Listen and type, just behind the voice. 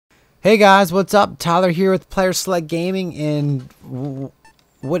Hey guys, what's up? Tyler here with PlayerSelectGaming, and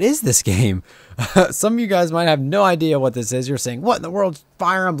what is this game? Some of you guys might have no idea what this is. You're saying, what in the world's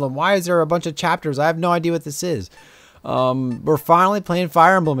Fire Emblem? Why is there a bunch of chapters? I have no idea what this is. We're finally playing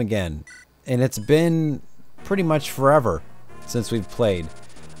Fire Emblem again, and it's been pretty much forever since we've played,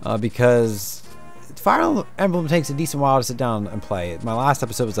 because Fire Emblem takes a decent while to sit down and play. My last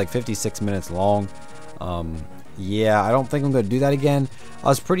episode was like 56 minutes long. Yeah, I don't think I'm going to do that again. I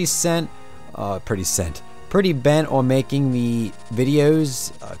was pretty bent on making the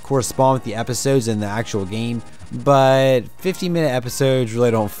videos correspond with the episodes in the actual game, but 50-minute episodes really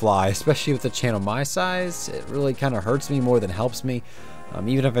don't fly, especially with a channel my size. It really kind of hurts me more than helps me.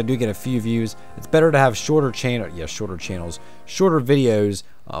 Even if I do get a few views, it's better to have shorter videos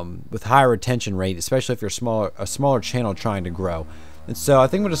with higher retention rate, especially if you're a smaller channel trying to grow. And so I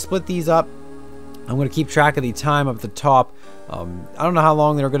think I'm going to split these up. I'm going to keep track of the time up at the top. I don't know how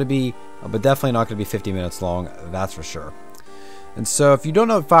long they're going to be, but definitely not going to be 50 minutes long, that's for sure. And so if you don't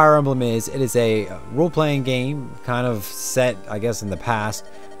know what Fire Emblem is, it is a role-playing game, kind of set, I guess, in the past,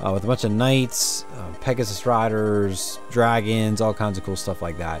 with a bunch of knights, Pegasus riders, dragons, all kinds of cool stuff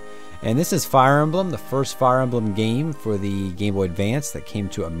like that. And this is Fire Emblem, the first Fire Emblem game for the Game Boy Advance that came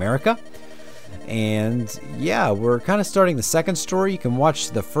to America. And yeah, we're kind of starting the second story. You can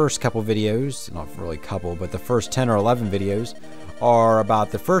watch the first couple videos, not really couple, but the first 10 or 11 videos are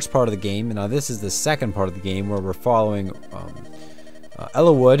about the first part of the game. And now this is the second part of the game, where we're following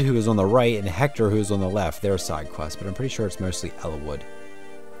Ellawood, who is on the right, and Hector, who is on the left, their side quest, but I'm pretty sure it's mostly Ellawood.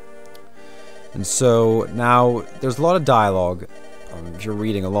 And so now there's a lot of dialogue if you're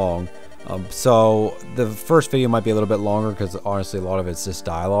reading along. So the first video might be a little bit longer because honestly a lot of it's just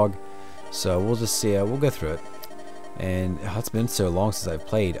dialogue. So we'll just see, we'll go through it. And it's been so long since I've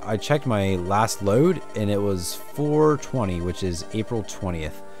played. I checked my last load and it was 4/20, which is April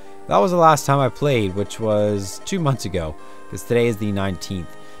 20th. That was the last time I played, which was 2 months ago, because today is the 19th.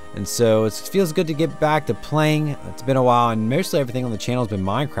 And so it feels good to get back to playing. It's been a while, and mostly everything on the channel has been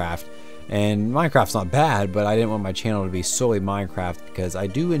Minecraft. And Minecraft's not bad, but I didn't want my channel to be solely Minecraft because I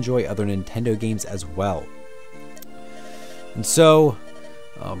do enjoy other Nintendo games as well. And so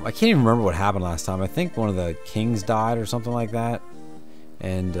I can't even remember what happened last time. I think one of the kings died or something like that.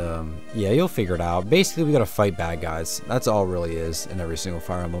 And yeah, you'll figure it out. Basically, we gotta fight bad guys. That's all it really is in every single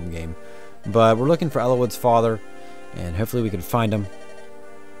Fire Emblem game. But we're looking for Ellawood's father, and hopefully we can find him.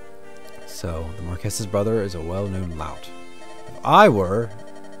 So the Marques's brother is a well-known lout. If I were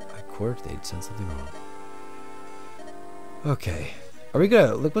at court, they'd send something wrong. Okay, are we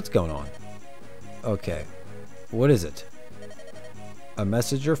gonna look? What's going on? Okay, what is it? A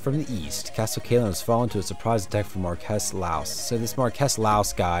messenger from the east. Castle Cailin has fallen to a surprise attack from Marquess Laos. So this Marquess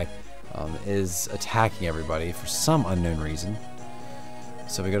Laos guy is attacking everybody for some unknown reason.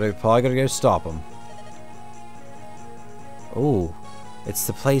 So we probably gotta go stop him. Oh, it's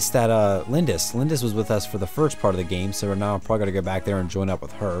the place that Lindis was with us for the first part of the game. So we're now probably gonna go back there and join up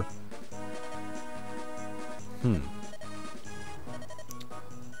with her. What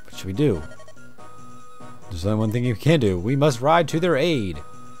should we do? There's only one thing you can do. We must ride to their aid.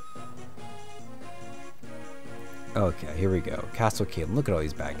 Okay, here we go. Castle Cailin. Look at all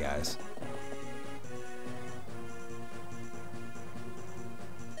these bad guys.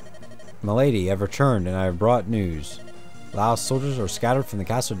 Milady, I've returned and I have brought news. Laos soldiers are scattered from the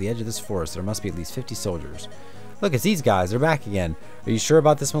castle to the edge of this forest. There must be at least 50 soldiers. Look, it's these guys. They're back again. Are you sure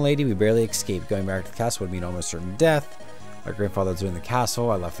about this, milady? We barely escaped. Going back to the castle would mean almost certain death. My grandfather's in the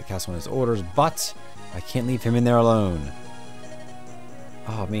castle. I left the castle on his orders, but I can't leave him in there alone.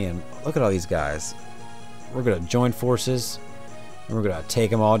 Oh man, look at all these guys. We're gonna join forces and we're gonna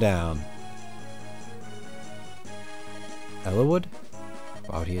take them all down. Ellawood?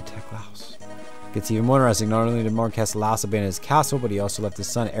 Why would he attack Laos? Gets even more interesting. Not only did Marquess Laos abandon his castle, but he also left his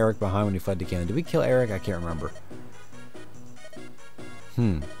son Eric behind when he fled to Cailin. Did we kill Eric? I can't remember.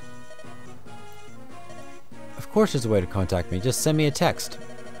 Of course there's a way to contact me. Just send me a text.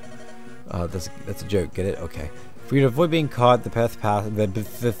 That's a joke. Get it? Okay. For you to avoid being caught, the best path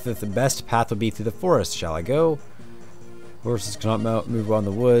would be through the forest. Shall I go? Horses cannot move around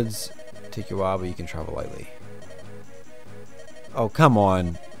the woods. Take you a while, but you can travel lightly. Oh, come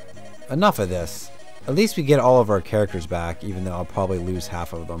on. Enough of this. At least we get all of our characters back, even though I'll probably lose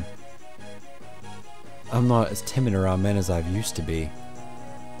half of them. I'm not as timid around men as I've used to be.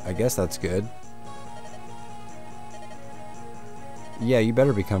 I guess that's good. Yeah, you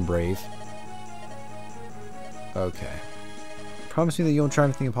better become brave. Okay. Promise me that you won't try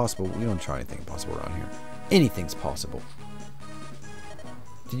anything impossible. You don't try anything impossible around here. Anything's possible.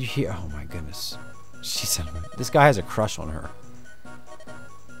 Did you hear? Oh my goodness. She said, this guy has a crush on her.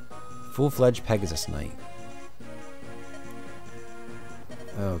 Full-fledged Pegasus Knight.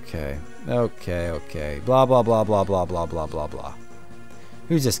 Okay. Okay. Blah, blah, blah, blah, blah, blah, blah, blah, blah.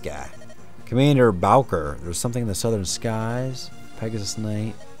 Who's this guy? Commander Bowker. There's something in the southern skies. Pegasus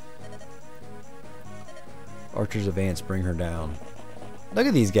Knight. Archers advance. Bring her down. Look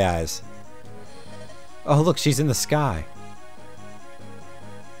at these guys. Oh, look. She's in the sky.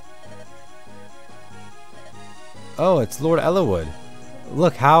 Oh, it's Lord Ellawood.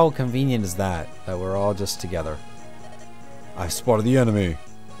 Look, how convenient is that we're all just together. I spotted the enemy.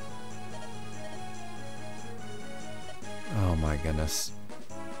 Oh my goodness.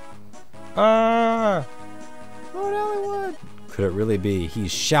 Ah! Lord Ellawood! Could it really be?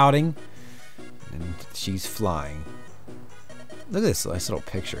 He's shouting and she's flying. Look at this nice little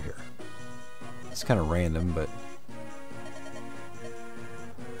picture here. It's kind of random, but...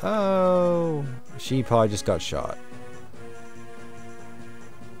 Oh! She probably just got shot.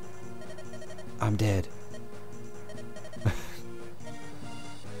 I'm dead.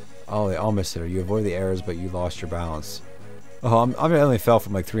 Oh, they almost hit her. You avoid the arrows, but you lost your balance. Oh, I only fell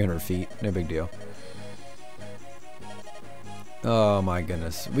from like 300 feet. No big deal. Oh my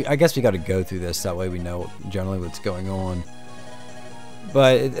goodness. I guess we got to go through this. That way we know generally what's going on.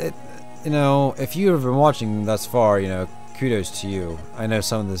 But, you know, if you've been watching thus far, you know, kudos to you. I know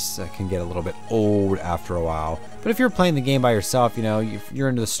some of this can get a little bit old after a while. But if you're playing the game by yourself, you know, you're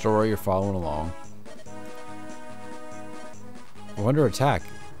into the story, you're following along. We're under attack.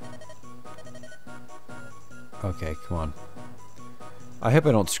 Okay, come on. I hope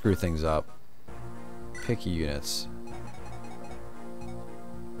I don't screw things up. Pick your units.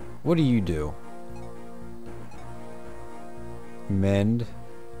 What do you do? Mend.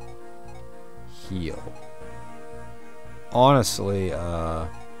 Heal. Honestly, guy.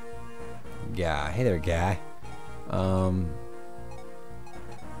 Hey there, guy.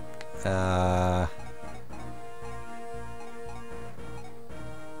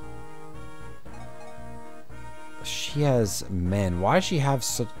 She has men. Why does she have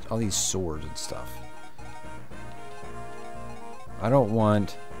such all these swords and stuff? I don't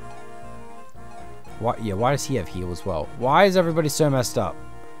want... Why, yeah, why does he have heal as well? Why is everybody so messed up?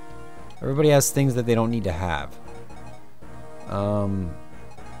 Everybody has things that they don't need to have.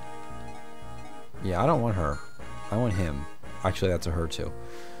 Yeah, I don't want her. I want him. Actually, that's a her too.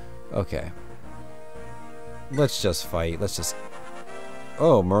 Okay. Let's just fight. Let's just...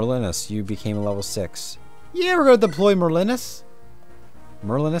 Oh, Merlinus, you became a level 6. Yeah, we're going to deploy Merlinus.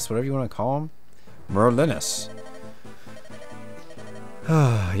 Merlinus, whatever you want to call him. Merlinus.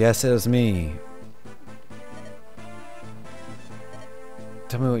 Yes, it was me.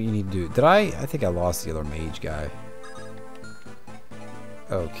 Tell me what you need to do. Did I think I lost the other mage guy.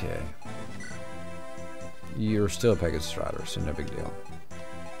 Okay. You're still a Pegasus Rider, so no big deal.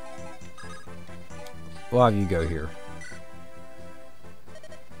 We'll have you go here.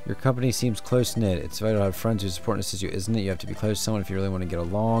 Your company seems close-knit. It's vital to have friends who support and assist you, isn't it? You have to be close to someone if you really want to get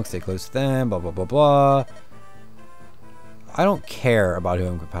along. Stay close to them, blah, blah, blah, blah. I don't care about who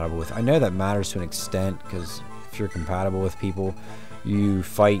I'm compatible with. I know that matters to an extent, because if you're compatible with people, you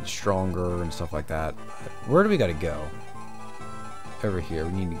fight stronger and stuff like that. But where do we got to go? Over here.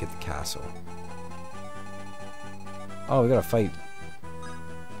 We need to get the castle. Oh, we got to fight.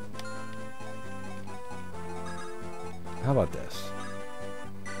 How about this?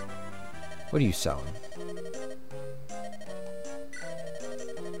 What are you selling?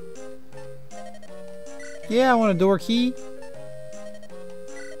 Yeah, I want a door key.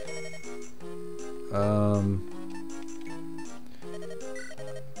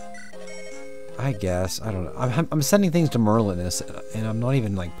 I guess. I don't know. I'm sending things to Merlinus, and I'm not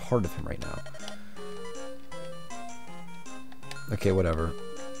even like part of him right now. Okay, whatever.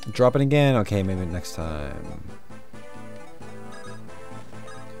 Drop it again. Okay, maybe next time.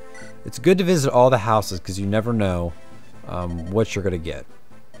 It's good to visit all the houses because you never know what you're going to get.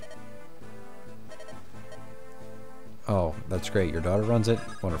 Oh, that's great. Your daughter runs it?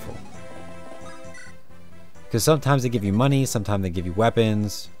 Wonderful. Because sometimes they give you money, sometimes they give you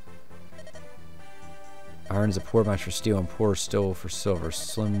weapons. Iron is a poor match for steel and poor still for silver.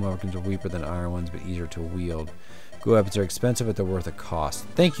 Slim weapons are weaker than iron ones, but easier to wield. Good weapons are expensive, but they're worth a cost.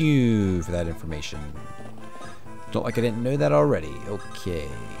 Thank you for that information. Don't like I didn't know that already. Okay.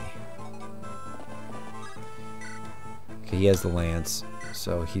 Okay, he has the lance,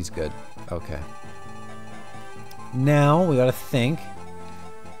 so he's good. Okay. Now, we gotta think.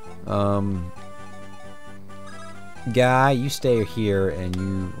 Guy, you stay here and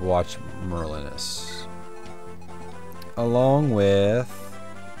you watch Merlinus. Along with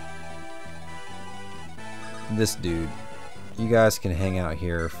this dude. You guys can hang out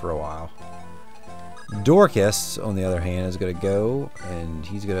here for a while. Dorcas, on the other hand, is going to go and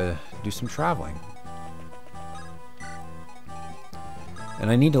he's going to do some traveling.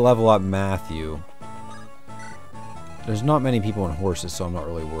 And I need to level up Matthew. There's not many people on horses, so I'm not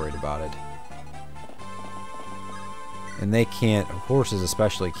really worried about it. And they can't, horses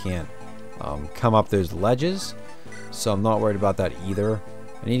especially can't come up those ledges, so I'm not worried about that either.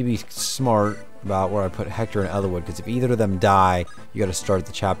 I need to be smart about where I put Hector and Elwood, because if either of them die, you got to start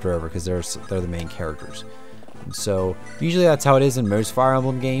the chapter over, because they're the main characters. And so usually that's how it is in most Fire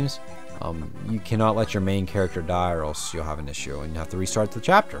Emblem games. You cannot let your main character die, or else you'll have an issue and you have to restart the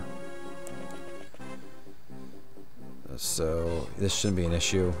chapter. So this shouldn't be an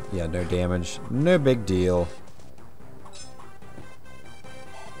issue. Yeah, no damage, no big deal.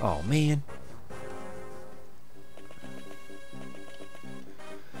 Oh man.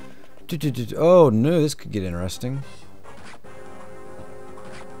 Oh no, this could get interesting.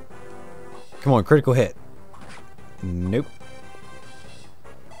 Come on, critical hit. Nope.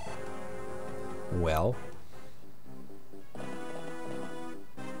 Well.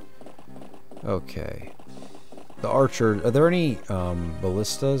 Okay. The archer, are there any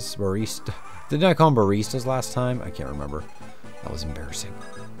ballistas? Barista? Didn't I call them baristas last time? I can't remember. That was embarrassing.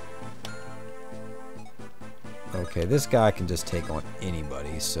 Okay, this guy can just take on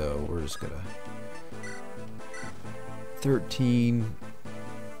anybody, so we're just gonna... 13.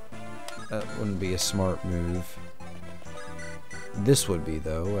 That wouldn't be a smart move. This would be,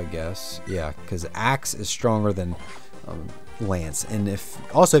 though, I guess. Yeah, because axe is stronger than lance. And if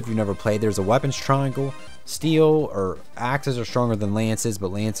you've never played, there's a weapons triangle. Steel or axes are stronger than lances,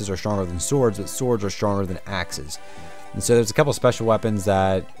 but lances are stronger than swords, but swords are stronger than axes. And so there's a couple special weapons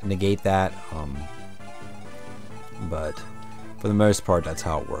that negate that. But for the most part, that's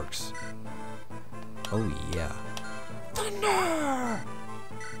how it works. Oh yeah. Thunder!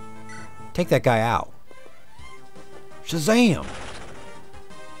 Take that guy out. Shazam!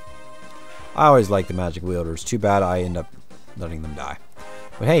 I always like the magic wielders. Too bad I end up letting them die.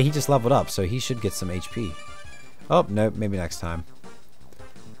 But hey, he just leveled up, so he should get some HP. Oh, no, maybe next time.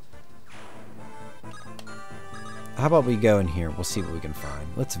 How about we go in here? We'll see what we can find.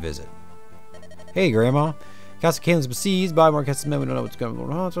 Let's visit. Hey, Grandma. Castle Cailin's besieged by Marques's men. We don't know what's going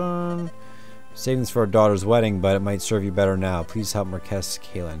on. Saving this for our daughter's wedding, but it might serve you better now. Please help Marquess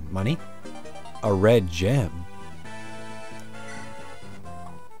Cailin. Money? A red gem.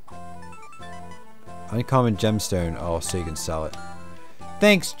 Uncommon gemstone. Oh, so you can sell it.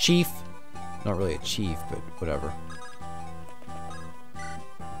 Thanks, Chief. Not really a chief, but whatever.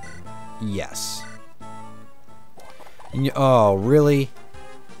 Yes. And you, oh, really?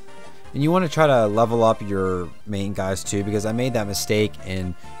 And you want to try to level up your main guys too, because I made that mistake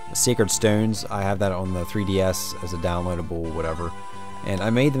in Sacred Stones. I have that on the 3DS as a downloadable whatever. And I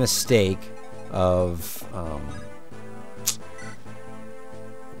made the mistake of...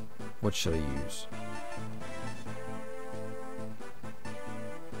 what should I use?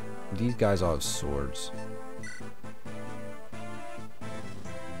 These guys all have swords.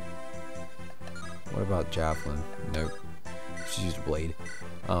 What about javelin? Nope. Just use a blade.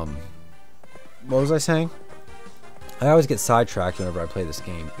 What was I saying? I always get sidetracked whenever I play this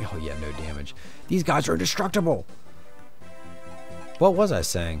game. Oh yeah, no damage. These guys are indestructible. What was I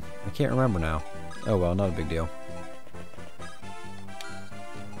saying? I can't remember now. Oh well, not a big deal.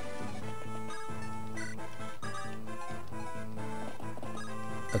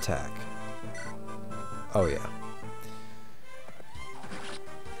 Attack. Oh yeah.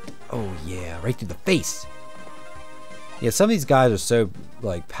 Oh yeah, right through the face. Yeah, some of these guys are so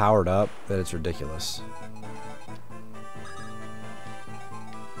like powered up that it's ridiculous.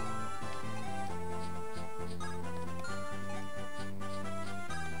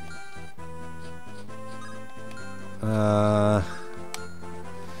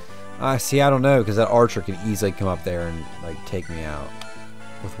 I see. I don't know, because that archer can easily come up there and like take me out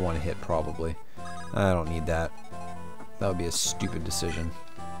with one hit probably. I don't need that. That would be a stupid decision.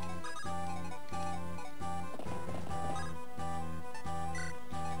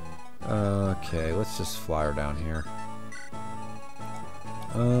 Okay, let's just fly her down here.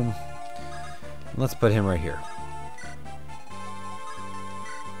 Let's put him right here.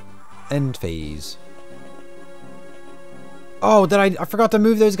 End phase. Oh, I forgot to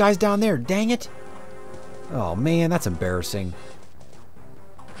move those guys down there. Dang it. Oh man, that's embarrassing.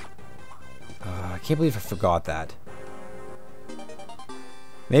 I can't believe I forgot that.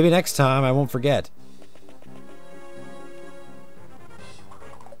 Maybe next time I won't forget.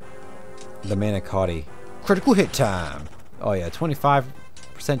 The Manicotti. Critical hit time. Oh yeah, 25%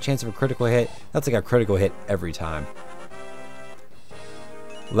 chance of a critical hit. That's like a critical hit every time.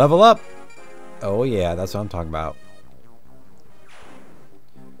 Level up. Oh yeah, that's what I'm talking about.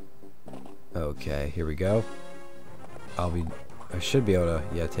 Okay, here we go. I should be able to,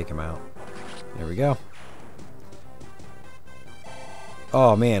 yeah, take him out. There we go.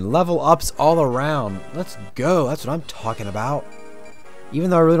 Oh man, level ups all around. Let's go. That's what I'm talking about. Even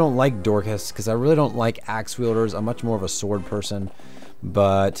though I really don't like Dorcas, because I really don't like axe wielders. I'm much more of a sword person.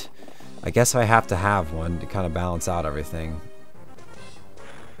 But I guess I have to have one to kind of balance out everything.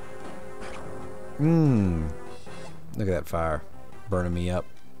 Look at that fire burning me up.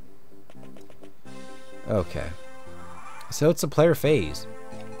 Okay. So it's a player phase.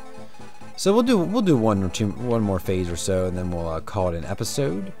 So we'll do one more phase or so, and then we'll call it an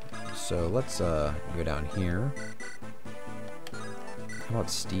episode. So let's go down here. How about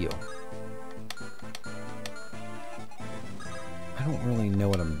steel? I don't really know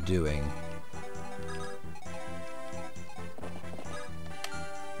what I'm doing.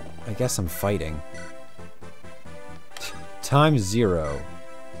 I guess I'm fighting. Time 0.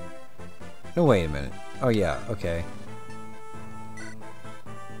 No, wait a minute. Oh yeah, okay.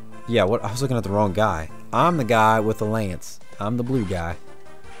 Yeah, what? I was looking at the wrong guy. I'm the guy with the lance. I'm the blue guy.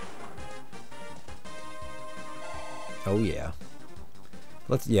 Oh yeah.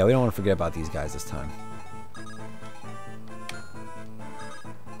 Yeah, we don't want to forget about these guys this time.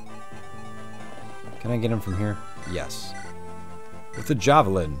 Can I get him from here? Yes. With the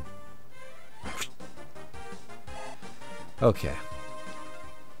javelin. Okay.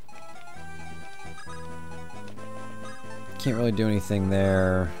 Can't really do anything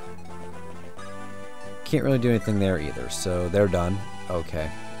there. Can't really do anything there either, so they're done. Okay.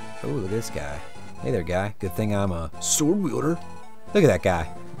 Oh, look at this guy. Hey there, guy. Good thing I'm a sword wielder. Look at that guy.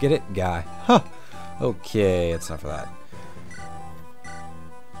 Get it? Guy. Huh. Okay, that's enough of that.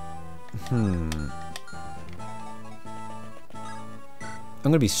 I'm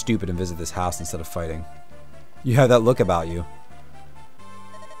gonna be stupid and visit this house instead of fighting. You have that look about you.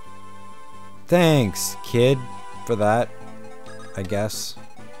 Thanks, kid, for that, I guess.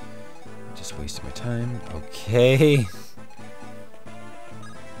 Just wasting my time. Okay.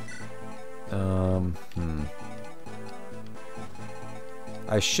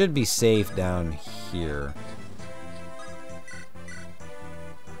 I should be safe down here.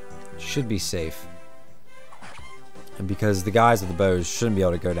 Should be safe. And because the guys with the bows shouldn't be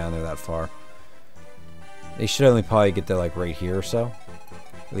able to go down there that far. They should only probably get to like right here or so.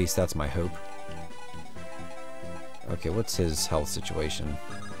 At least that's my hope. Okay, what's his health situation?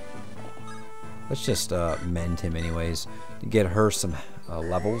 Let's just mend him anyways to get her some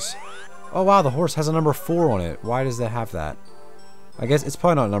levels. Oh wow, the horse has a number 4 on it. Why does that have that? I guess it's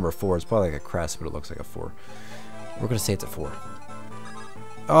probably not a number 4. It's probably like a crest, but it looks like a 4. We're gonna say it's a 4.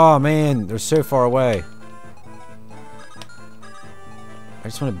 Oh man, they're so far away. I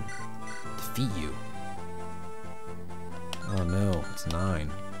just want to defeat you. Oh no, it's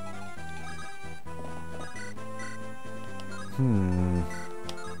 9.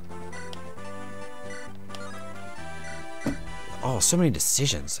 Oh, so many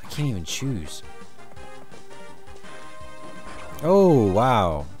decisions. I can't even choose. Oh,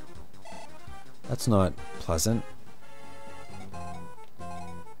 wow. That's not pleasant.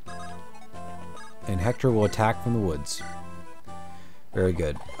 And Hector will attack from the woods. Very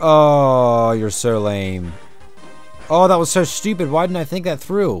good. Oh, you're so lame. Oh, that was so stupid. Why didn't I think that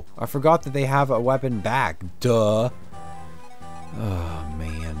through? I forgot that they have a weapon back. Duh. Oh,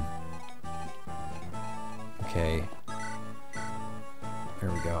 man. Okay. There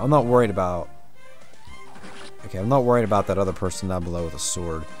we go. I'm not worried about... Okay, I'm not worried about that other person down below with a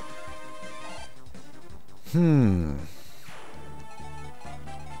sword. Okay,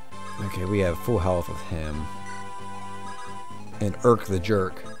 we have full health with him. And Urk the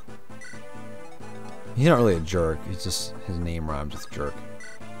Jerk. He's not really a jerk. He's just... His name rhymes with jerk.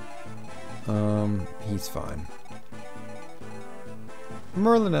 He's fine.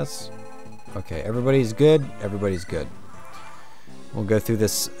 Merlinus. Okay, everybody's good. Everybody's good. We'll go through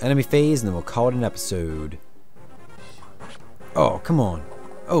this enemy phase and then we'll call it an episode. Oh, come on.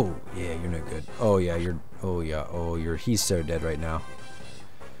 Oh, yeah, you're no good. Oh, yeah, you're... Oh, yeah. Oh, you're... He's so dead right now.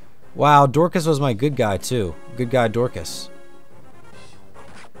 Wow, Dorcas was my good guy, too. Good guy Dorcas.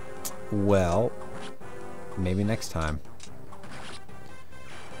 Well, maybe next time.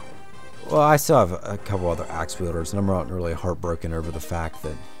 Well, I still have a couple other axe wielders, and I'm not really heartbroken over the fact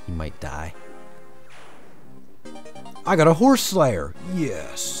that he might die. I got a horse slayer.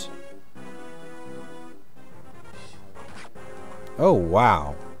 Yes. Oh,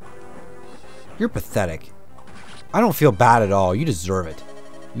 wow. You're pathetic. I don't feel bad at all. You deserve it.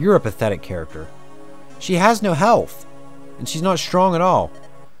 You're a pathetic character. She has no health, and she's not strong at all.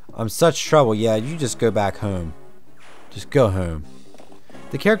 I'm such trouble. Yeah, you just go back home. Just go home.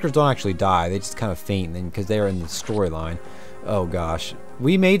 The characters don't actually die. They just kind of faint then because they're in the storyline. Oh gosh.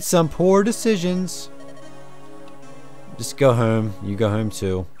 We made some poor decisions. Just go home. You go home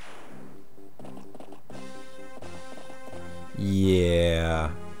too.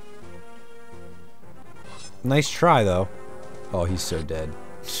 Yeah. Nice try though. Oh, he's so dead.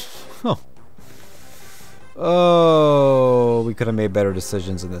 Oh, we could have made better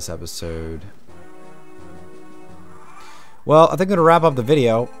decisions in this episode. Well, I think I'm going to wrap up the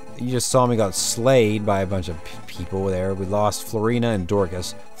video. You just saw me got slayed by a bunch of people there. We lost Florina and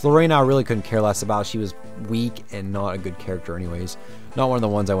Dorcas. Florina I really couldn't care less about. She was weak and not a good character anyways. Not one of the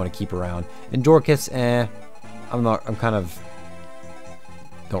ones I want to keep around. And Dorcas, I'm kind of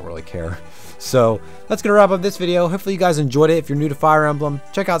don't really care. So that's gonna wrap up this video. Hopefully you guys enjoyed it. If you're new to Fire Emblem,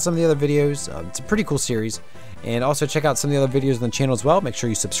 check out some of the other videos. It's a pretty cool series. And also check out some of the other videos on the channel as well. Make sure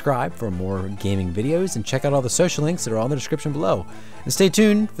you subscribe for more gaming videos and check out all the social links that are on the description below. And stay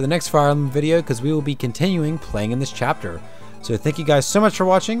tuned for the next Fire Emblem video because we will be continuing playing in this chapter. So thank you guys so much for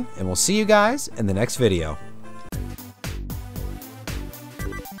watching, and we'll see you guys in the next video.